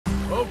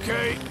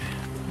Okay,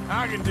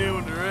 I can deal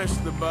with the rest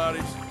of the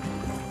bodies.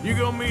 You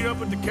go meet up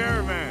with the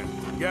caravan,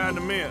 guide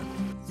them in.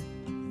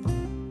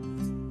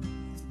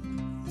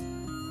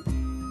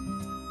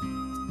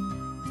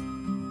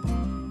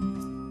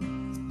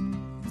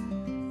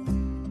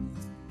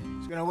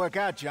 It's gonna work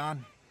out,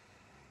 John.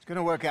 It's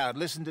gonna work out.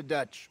 Listen to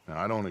Dutch. Now,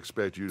 I don't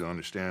expect you to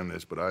understand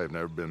this, but I have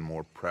never been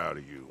more proud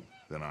of you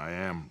than I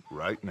am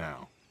right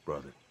now,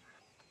 brother.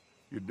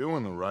 You're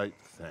doing the right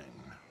thing.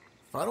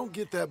 If I don't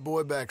get that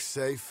boy back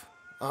safe,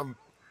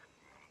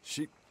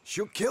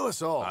 she'll kill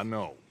us all. I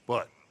know,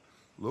 but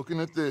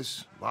looking at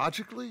this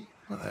logically,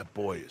 well, that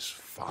boy is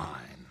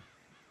fine.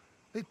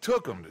 They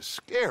took him to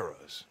scare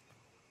us.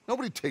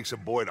 Nobody takes a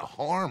boy to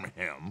harm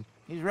him.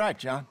 He's right,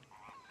 John.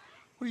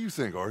 What do you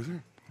think,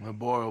 Arthur? The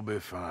boy will be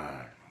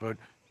fine. But,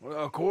 well,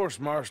 of course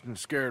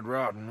Marston's scared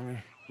rotten. I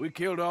mean, we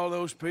killed all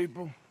those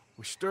people.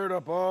 We stirred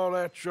up all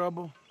that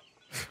trouble.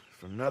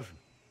 For nothing.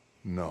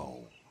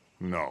 No,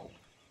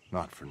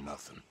 not for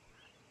nothing.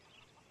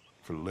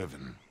 For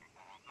living.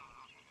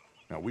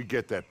 Now, we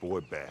get that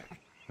boy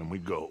back, and we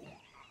go.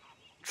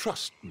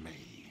 Trust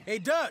me. Hey,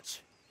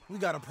 Dutch, we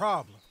got a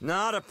problem.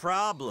 Not a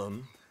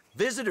problem.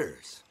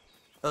 Visitors.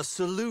 A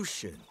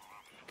solution.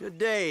 Good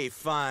day,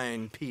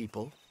 fine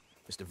people.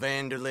 Mr.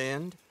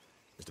 Vanderlinde,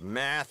 Mr.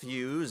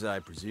 Matthews, I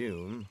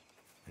presume.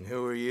 And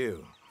who are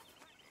you?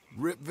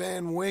 Rip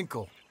Van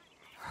Winkle.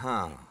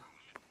 Huh.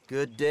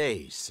 Good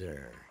day,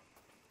 sir.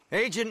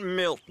 Agent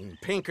Milton,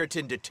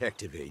 Pinkerton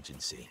Detective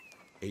Agency.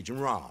 Agent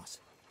Ross.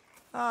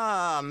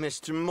 Ah,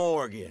 Mr.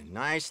 Morgan,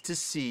 nice to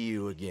see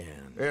you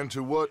again. And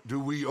to what do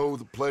we owe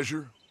the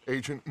pleasure,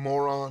 Agent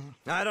Moron?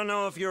 I don't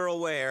know if you're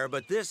aware,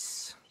 but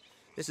this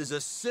is a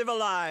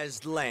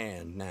civilized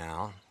land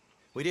now.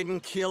 We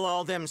didn't kill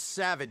all them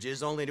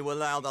savages only to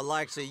allow the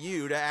likes of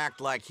you to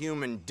act like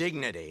human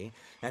dignity,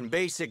 and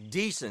basic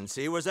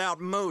decency was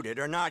outmoded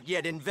or not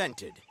yet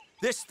invented.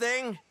 This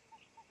thing,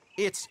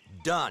 it's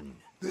done.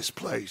 This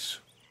place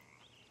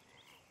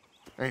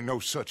ain't no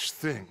such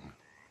thing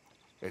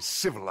as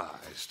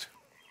civilized.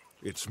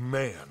 It's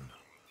man,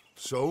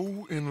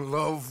 so in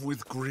love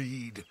with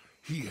greed,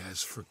 he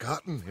has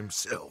forgotten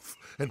himself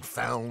and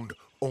found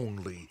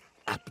only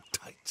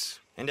appetites.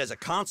 And as a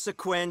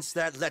consequence,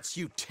 that lets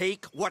you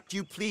take what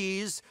you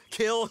please,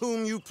 kill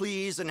whom you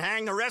please, and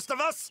hang the rest of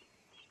us?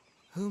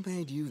 Who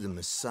made you the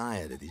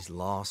messiah to these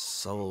lost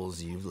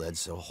souls you've led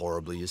so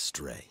horribly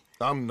astray?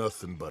 I'm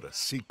nothing but a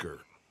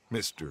seeker,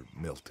 Mr.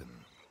 Milton.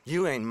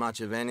 You ain't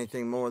much of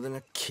anything more than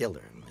a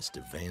killer,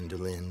 Mr.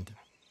 Vanderlinde.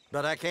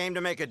 But I came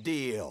to make a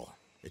deal.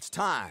 It's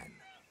time.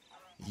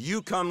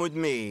 You come with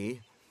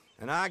me,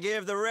 and I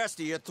give the rest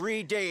of you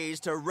 3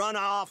 days to run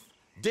off,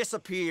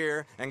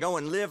 disappear, and go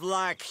and live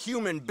like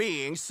human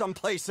beings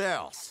someplace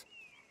else.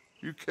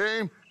 You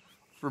came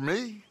for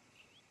me?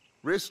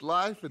 Risk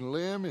life and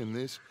limb in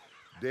this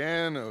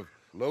den of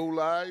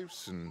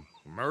lowlifes and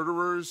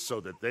murderers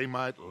so that they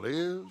might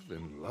live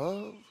and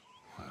love?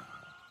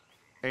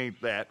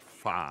 Ain't that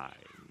fine?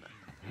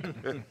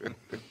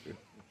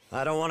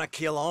 I don't want to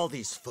kill all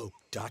these folk,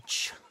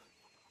 Dutch.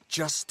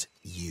 Just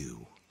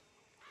you.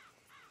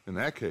 In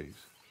that case,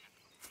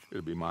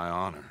 it'd be my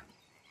honor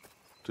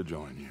to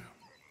join you.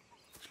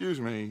 Excuse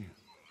me,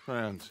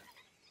 friends.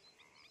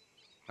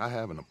 I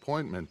have an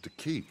appointment to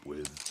keep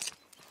with...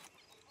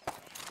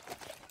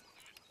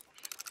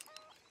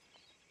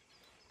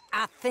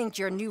 I think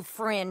your new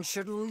friend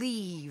should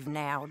leave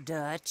now,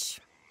 Dutch.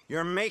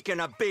 You're making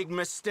a big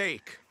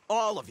mistake.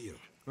 All of you.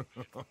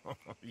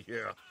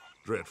 Yeah,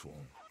 dreadful.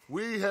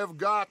 We have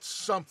got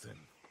something.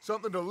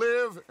 Something to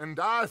live and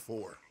die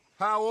for.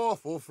 How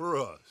awful for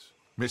us.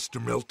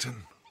 Mr.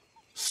 Milton,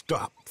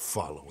 stop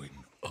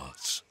following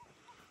us.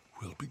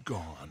 We'll be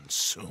gone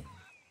soon.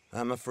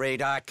 I'm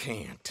afraid I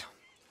can't.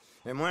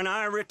 And when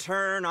I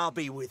return, I'll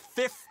be with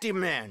 50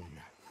 men.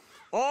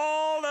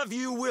 All of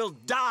you will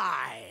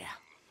die.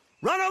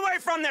 Run away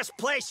from this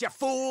place, you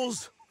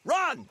fools!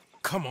 Run!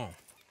 Come on.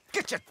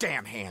 Get your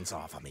damn hands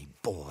off of me,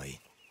 boy.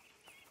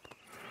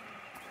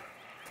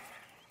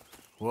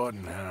 What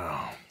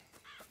now?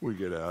 We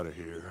get out of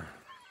here.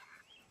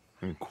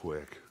 And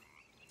quick.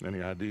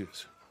 Any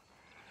ideas?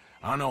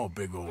 I know a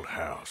big old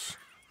house,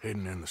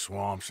 hidden in the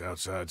swamps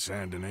outside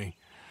Saint Denis.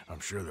 I'm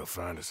sure they'll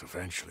find us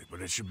eventually,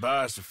 but it should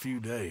buy us a few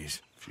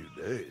days. A few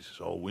days is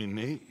all we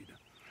need.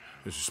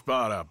 There's a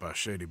spot out by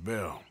Shady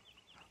Belle.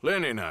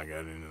 Lenny and I got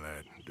into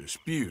that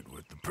dispute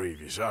with the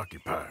previous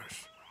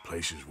occupiers.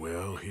 Place is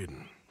well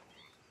hidden.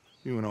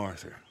 You and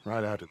Arthur,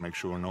 ride out to make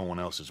sure no one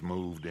else has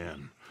moved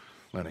in.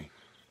 Lenny,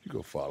 you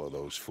go follow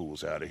those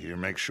fools out of here.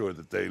 Make sure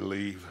that they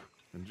leave.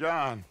 And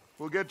John,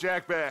 we'll get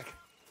Jack back,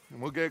 and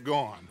we'll get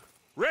going.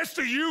 Rest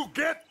of you,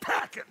 get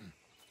packing!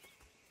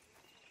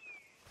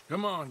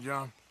 Come on,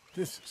 John.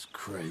 This is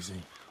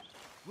crazy.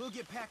 We'll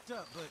get packed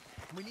up, but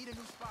we need a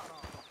new spot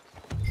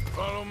on.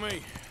 Follow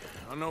me.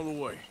 I know the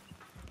way.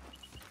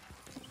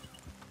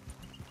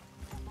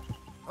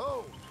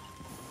 Oh!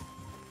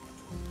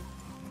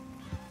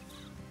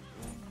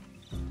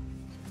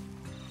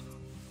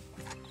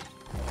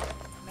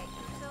 Make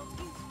yourself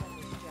useful,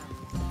 Miss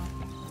Jones.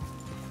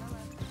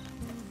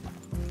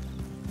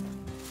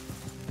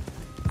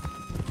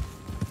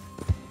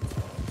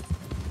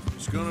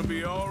 gonna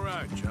be all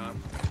right, John.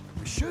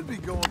 We should be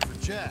going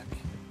for Jack.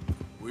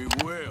 We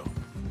will.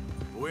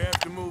 We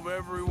have to move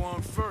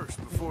everyone first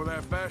before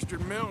that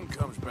bastard Milton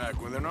comes back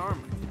with an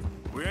army.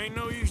 We ain't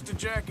no use to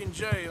Jack in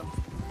jail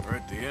or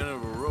at the end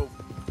of a rope.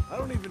 I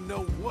don't even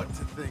know what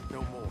to think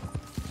no more.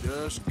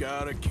 Just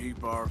gotta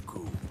keep our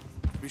cool.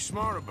 Be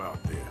smart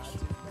about this.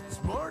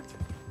 Smart?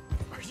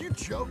 Are you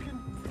joking?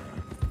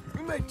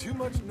 We made too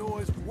much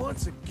noise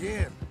once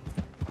again.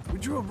 We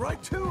drew them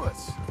right to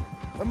us.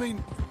 I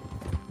mean,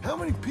 how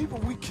many people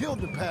we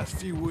killed the past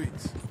few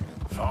weeks?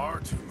 Far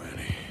too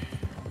many.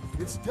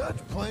 It's Dutch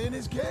playing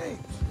his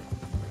games.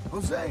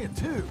 Hosea,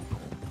 too.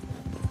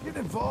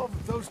 Getting involved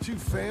with those two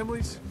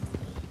families.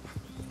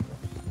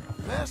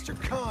 Master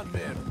con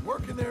men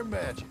working their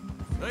magic.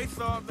 They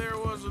thought there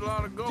was a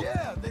lot of gold.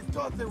 Yeah, they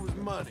thought there was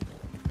money.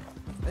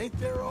 Ain't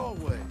there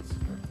always?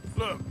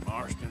 Look,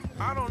 Marston,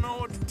 I don't know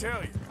what to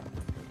tell you.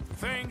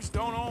 Things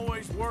don't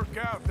always work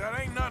out. That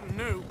ain't nothing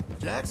new.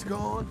 Jack's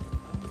gone.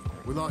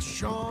 We lost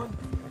Sean,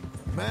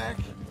 Mac,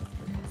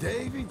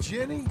 Davy,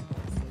 Jenny.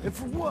 And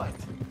for what?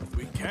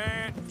 We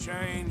can't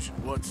change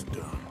what's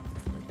done.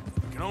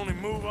 We can only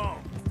move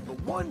on. But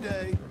one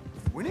day,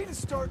 we need to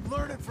start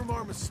learning from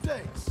our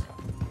mistakes.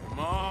 Come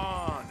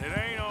on, it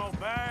ain't all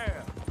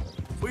bad.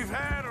 We've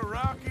had a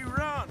rocky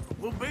run.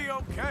 We'll be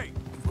okay.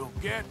 We'll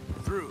get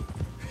through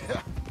it.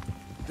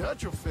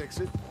 Dutch will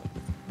fix it.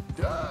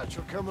 Dutch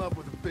will come up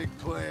with a big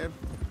plan.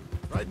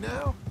 Right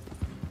now,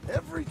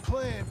 every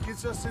plan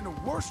gets us into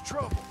worse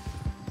trouble.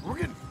 We're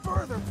getting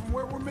further from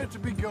where we're meant to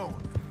be going.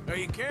 Now,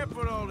 you can't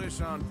put all this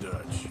on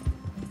Dutch.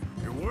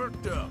 You're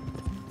worked up.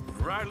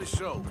 Rightly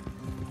so.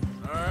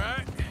 All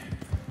right?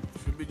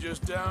 Should be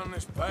just down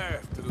this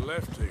path to the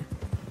left here.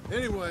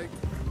 Anyway,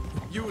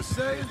 you were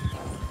saying?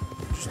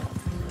 Just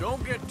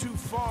don't get too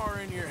far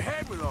in your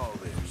head with all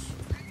this.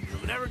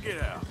 You'll never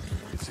get out.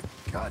 It's a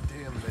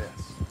goddamn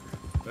mess.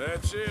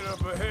 That's it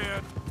up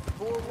ahead.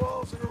 4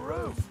 walls and a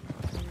roof.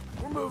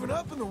 We're moving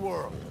up in the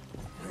world.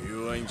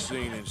 You ain't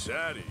seen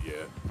inside it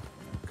yet.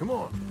 Come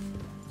on.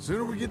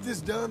 Sooner we get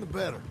this done, the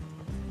better.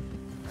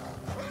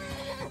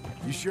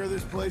 You sure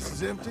this place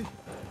is empty?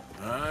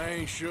 I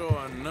ain't sure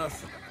on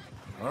nothing.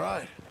 All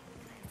right.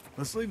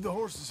 Let's leave the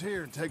horses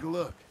here and take a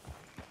look.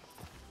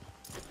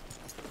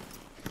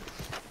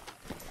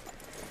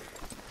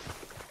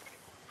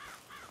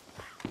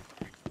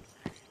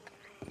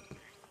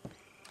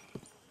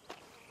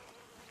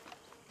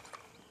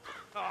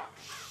 Oh,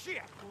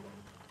 shit!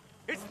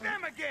 It's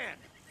them again!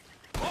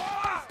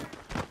 Oh!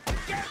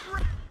 Get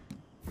ready!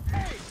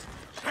 Hey!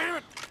 Damn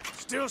it!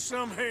 Still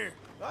some here.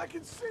 I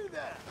can see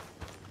that.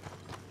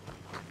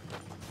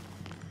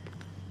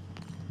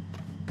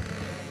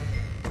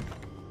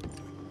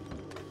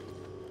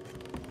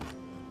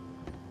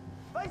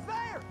 He's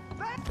there!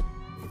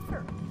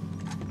 There!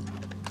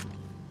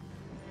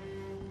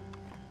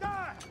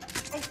 Die!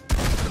 Oh.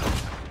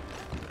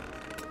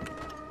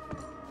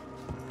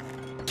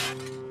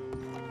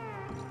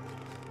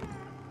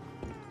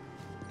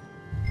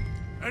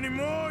 Any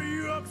more of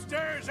you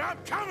upstairs? I'm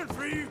coming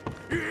for you.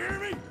 You hear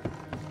me?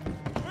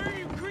 Where are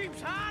you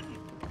creeps hiding?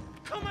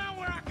 Come out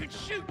where I can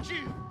shoot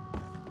you!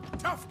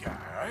 Tough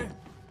guy, eh?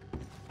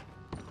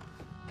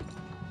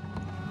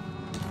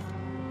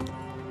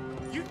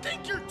 You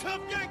think you're tough,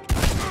 Yank?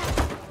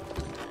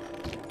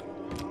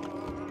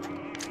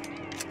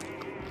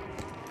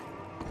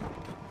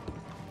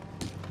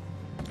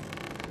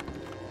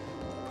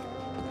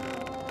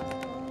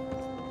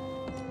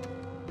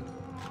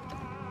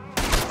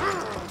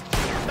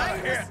 Make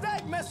a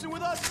mistake messing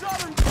with us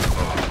southern...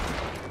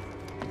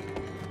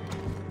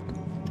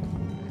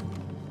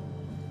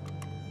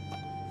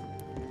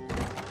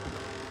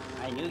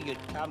 I knew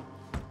you'd come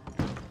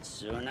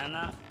soon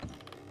enough.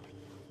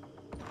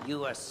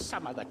 You are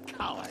some of the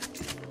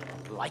cowards,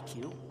 like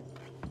you.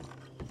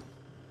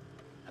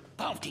 The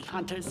bounty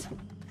hunters,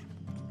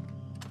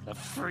 the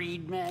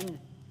freedmen,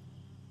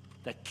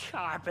 the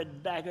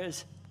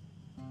carpetbaggers,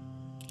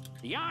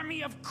 the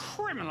army of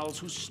criminals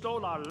who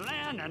stole our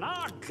land and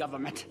our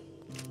government.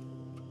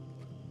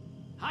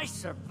 I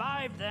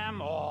survived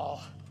them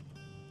all.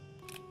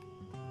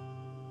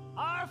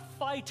 Our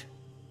fight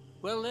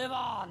will live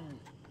on.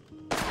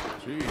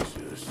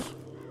 Jesus.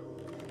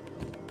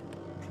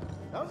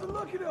 How's it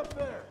looking up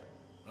there?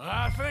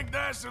 I think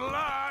that's a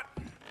lot.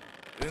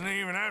 Didn't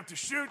even have to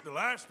shoot the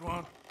last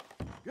one.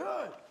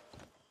 Good.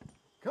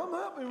 Come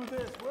help me with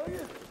this, will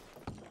you?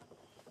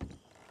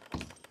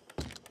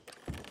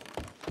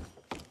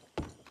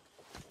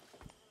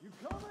 You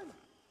coming?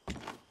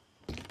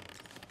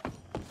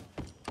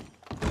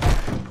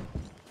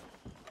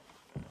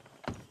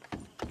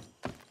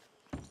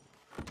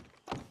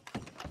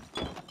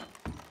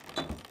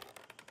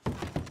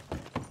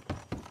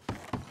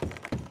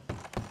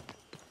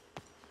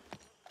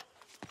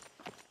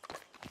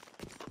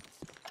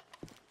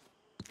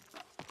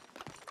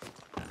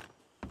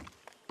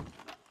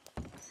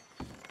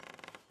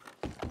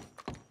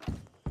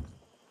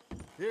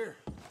 Here,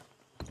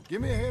 give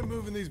me a hand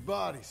moving these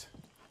bodies.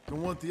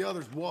 Don't want the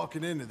others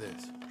walking into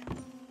this.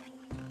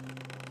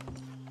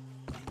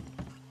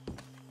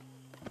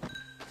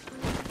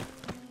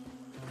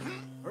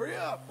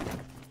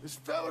 This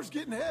feller's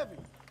getting heavy.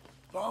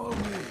 Follow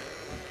me.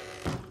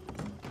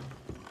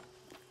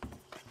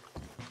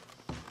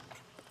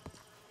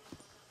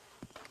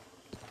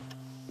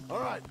 All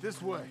right,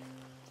 this way.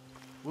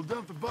 We'll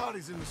dump the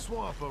bodies in the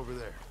swamp over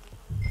there.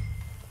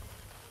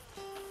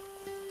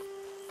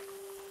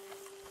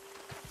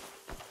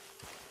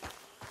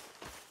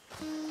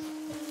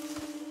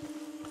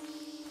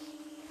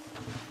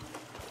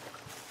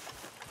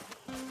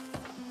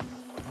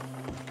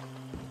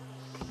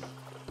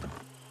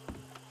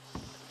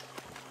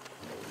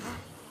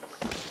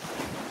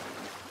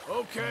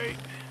 Okay,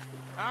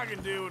 I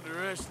can deal with the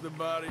rest of the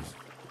bodies.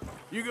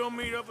 You go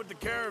meet up with the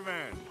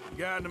caravan,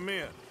 guide them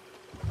in.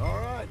 All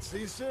right,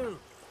 see you soon.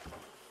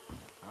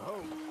 I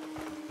hope.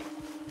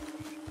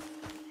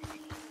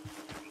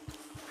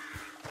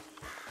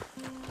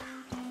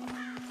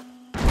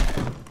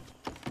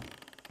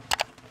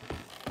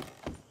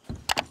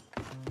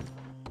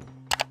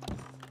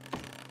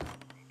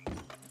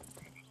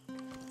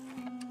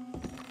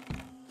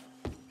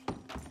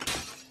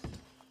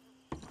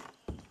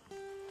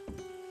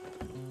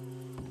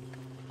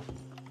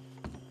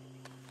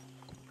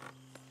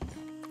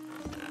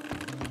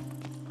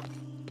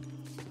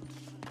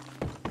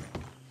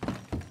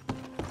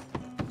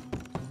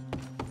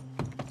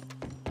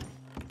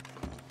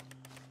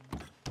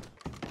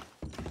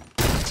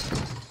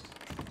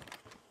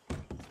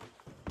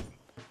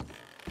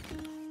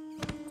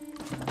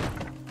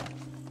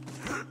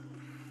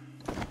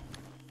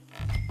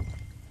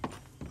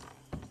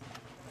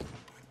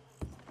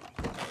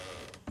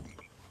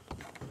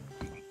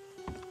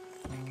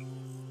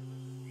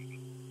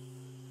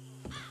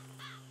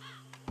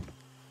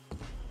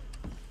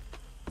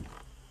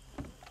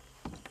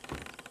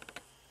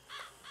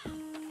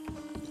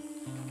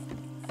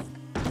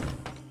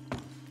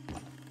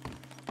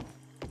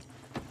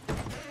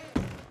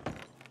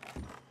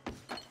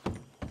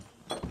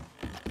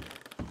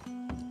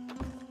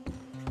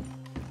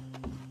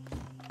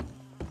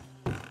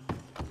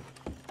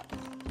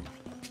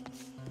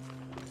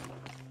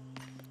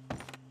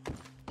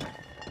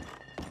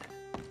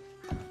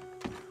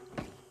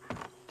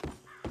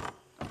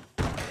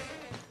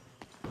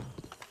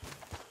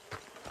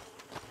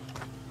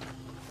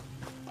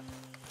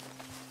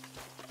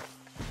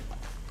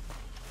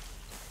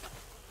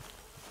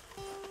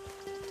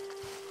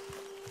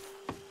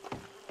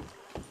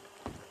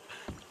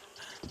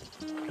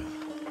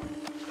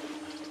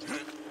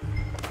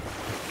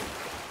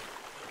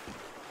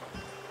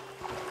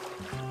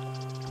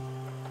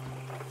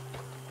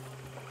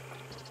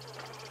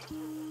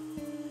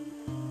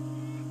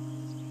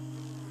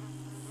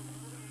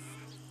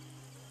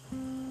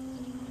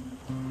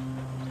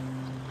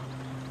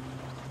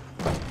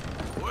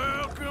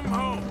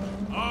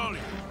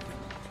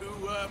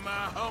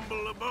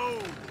 humble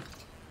abode.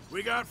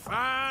 We got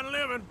fine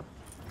living.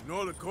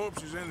 Ignore the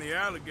corpses and the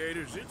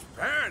alligators, it's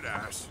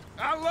paradise.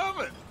 I love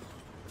it.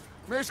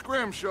 Miss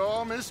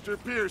Grimshaw, Mr.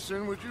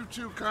 Pearson, would you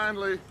two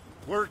kindly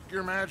work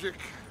your magic?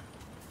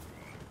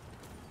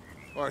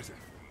 Arthur,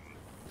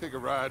 take a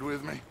ride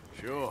with me.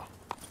 Sure.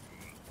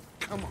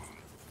 Come on.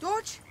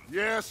 Dodge?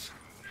 Yes?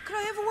 Could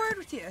I have a word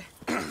with you?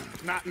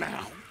 Not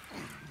now.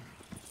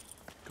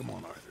 Come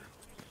on, Arthur.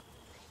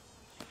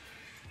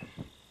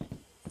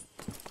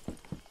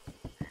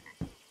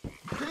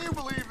 Can you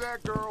believe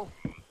that girl?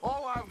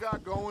 All I've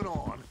got going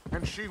on,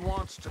 and she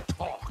wants to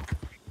talk.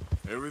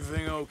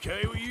 Everything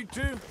okay with you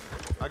two?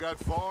 I got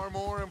far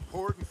more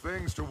important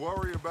things to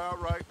worry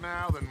about right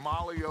now than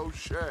Molly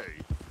O'Shea.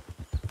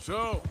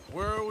 So,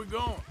 where are we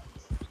going?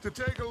 To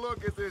take a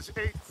look at this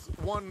eighth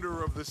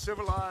wonder of the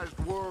civilized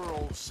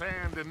world,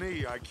 Saint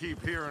Denis, I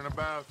keep hearing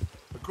about.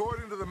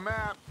 According to the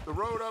map, the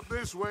road up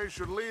this way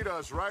should lead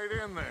us right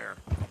in there.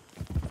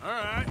 All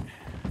right.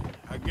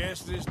 I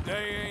guess this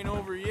day ain't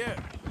over yet.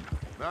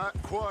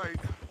 Not quite.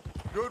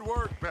 Good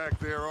work back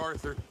there,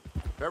 Arthur.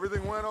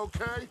 Everything went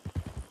okay?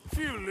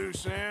 Few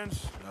loose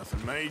ends,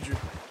 nothing major.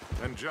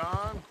 And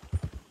John?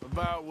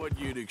 About what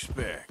you'd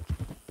expect.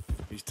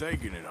 He's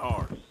taking it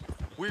hard.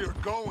 We are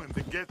going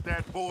to get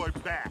that boy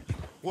back,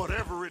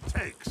 whatever it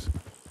takes.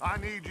 I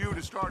need you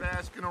to start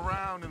asking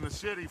around in the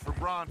city for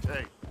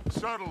Bronte.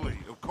 Subtly,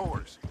 of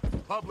course.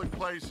 Public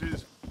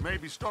places,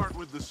 maybe start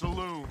with the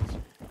saloons.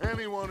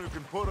 Anyone who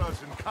can put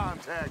us in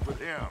contact with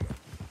him.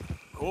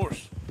 Of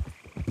course.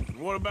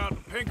 What about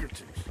the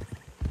Pinkertons?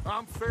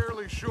 I'm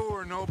fairly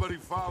sure nobody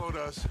followed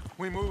us.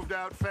 We moved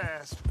out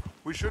fast.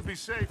 We should be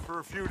safe for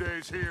a few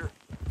days here.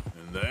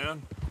 And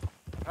then?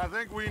 I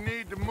think we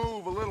need to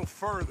move a little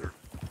further.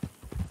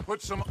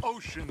 Put some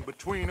ocean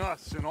between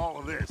us and all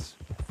of this.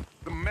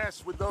 The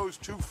mess with those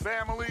two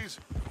families,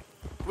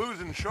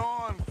 losing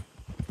Sean.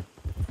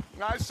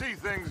 I see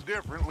things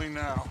differently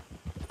now.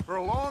 For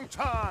a long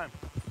time,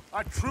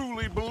 I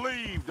truly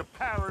believed a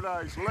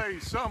paradise lay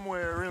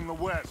somewhere in the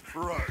West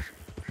for us.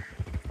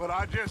 But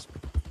I just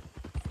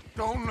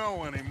don't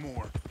know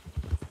anymore.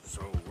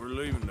 So we're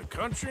leaving the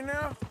country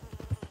now?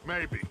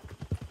 Maybe.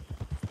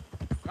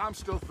 I'm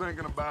still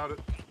thinking about it.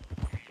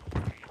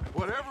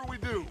 Whatever we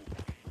do,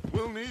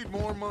 we'll need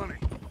more money.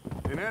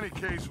 In any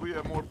case, we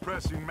have more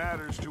pressing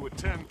matters to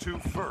attend to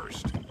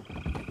first.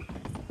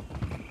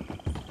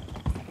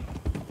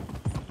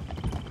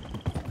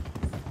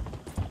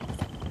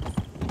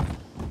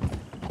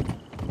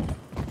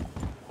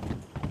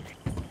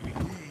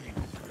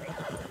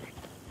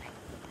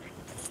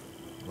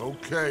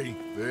 Okay,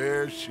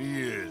 there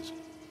she is.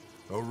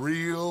 A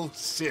real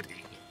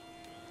city.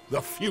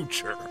 The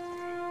future.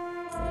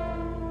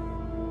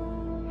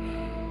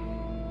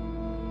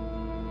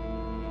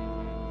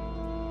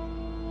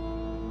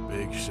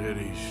 Big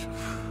cities,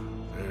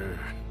 they're...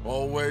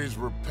 Always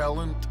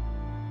repellent?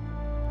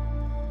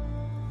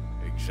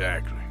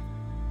 Exactly.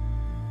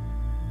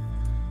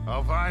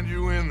 I'll find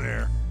you in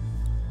there.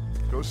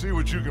 Go see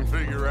what you can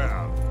figure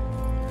out.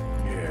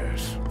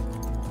 Yes.